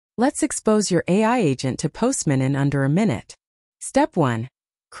Let's expose your AI agent to Postman in under a minute. Step 1.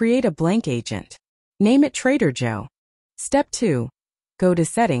 Create a blank agent. Name it Trader Joe. Step 2. Go to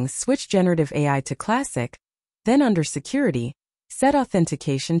Settings, switch Generative AI to Classic, then under Security, set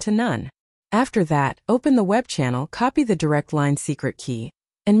Authentication to None. After that, open the web channel, copy the direct line secret key,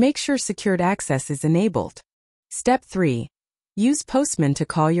 and make sure secured access is enabled. Step 3. Use Postman to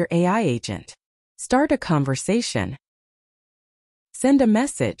call your AI agent. Start a conversation. Send a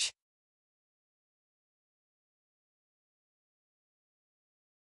message.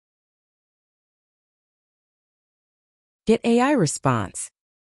 Get AI response.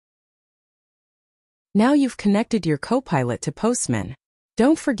 Now you've connected your Copilot to Postman.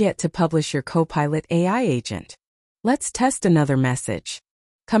 Don't forget to publish your Copilot AI agent. Let's test another message.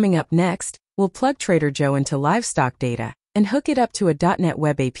 Coming up next, we'll plug Trader Joe into livestock data and hook it up to a .NET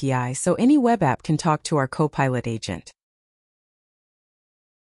Web API so any web app can talk to our Copilot agent.